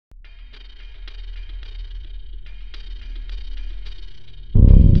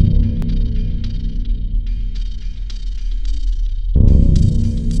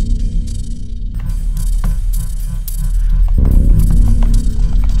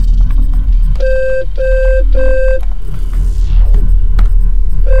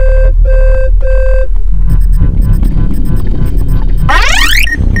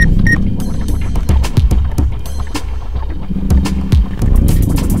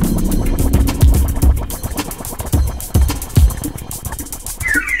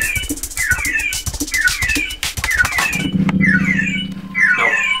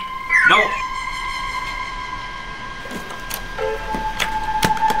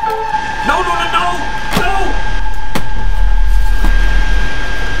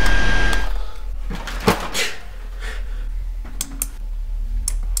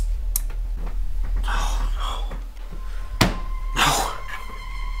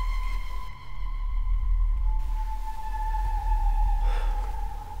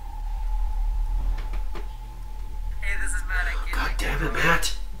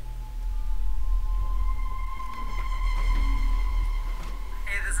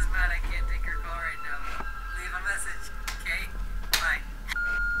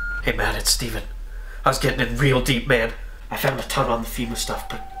Hey man, it's Steven. I was getting in real deep, man. I found a ton on the FEMA stuff,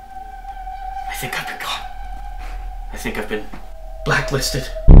 but I think I've been caught. I think I've been blacklisted.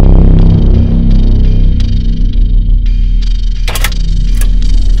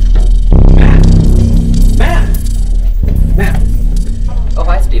 Matt! Oh,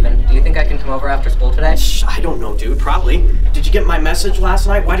 hi, Steven. Do you think I can come over after school today? I don't know, dude. Probably. Did you get my message last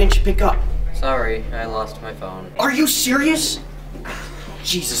night? Why didn't you pick up? Sorry, I lost my phone. Are you serious?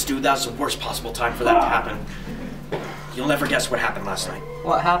 Jesus, dude, that was the worst possible time for that to happen. You'll never guess what happened last night.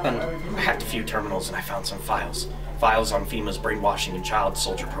 What happened? I hacked a few terminals and I found some files. Files on FEMA's brainwashing and child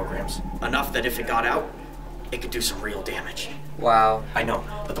soldier programs. Enough that if it got out, it could do some real damage. Wow. I know,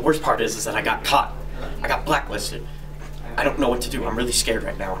 but the worst part is that I got caught. I got blacklisted. I don't know what to do. I'm really scared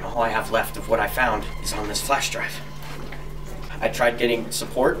right now, and all I have left of what I found is on this flash drive. I tried getting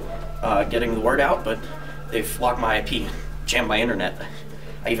support, getting the word out, but they've locked my IP, jammed my internet.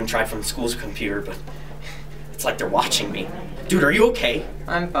 I even tried from the school's computer, but it's like they're watching me. Dude, are you okay?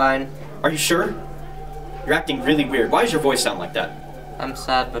 I'm fine. Are you sure? You're acting really weird. Why does your voice sound like that? I'm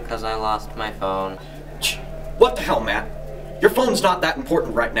sad because I lost my phone. What the hell, Matt? Your phone's not that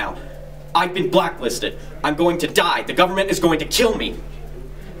important right now. I've been blacklisted. I'm going to die. The government is going to kill me.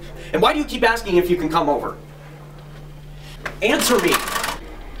 And why do you keep asking if you can come over? Answer me!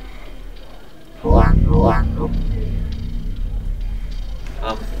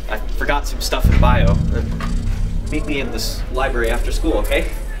 I forgot some stuff in bio. Meet me in this library after school, okay?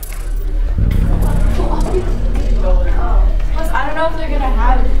 Plus, I don't know if they're gonna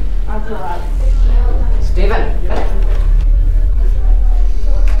have it after that. Steven!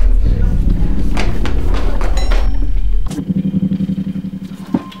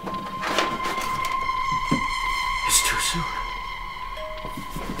 It's too soon.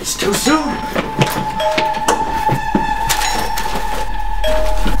 It's too soon!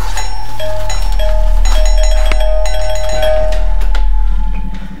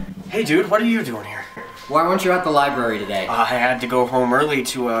 Hey dude, what are you doing here? Why weren't you at the library today? I had to go home early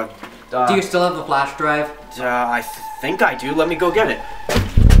to, Do you still have the flash drive? I think I do. Let me go get it.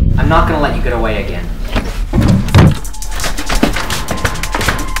 I'm not gonna let you get away again.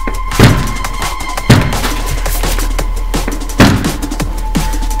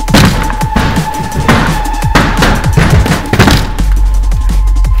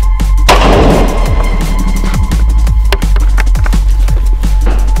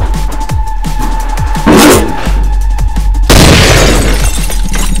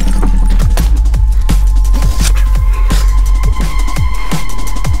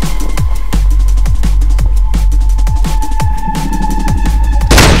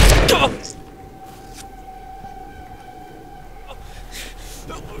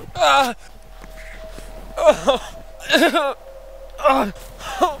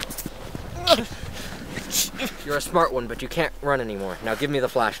 You're a smart one, but you can't run anymore. Now give me the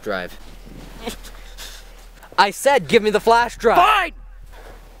flash drive. I said give me the flash drive! Fine!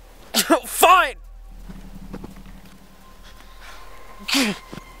 Fine! Thank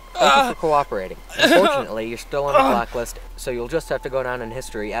you for cooperating. Unfortunately, you're still on the blacklist, so you'll just have to go down in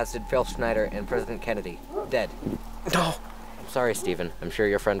history, as did Phil Schneider and President Kennedy. Dead. No. I'm sorry, Steven. I'm sure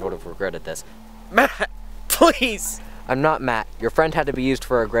your friend would have regretted this. Matt, please! I'm not Matt. Your friend had to be used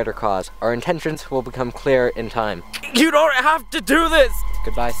for a greater cause. Our intentions will become clear in time. You don't have to do this!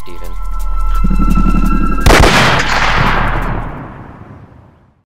 Goodbye, Steven.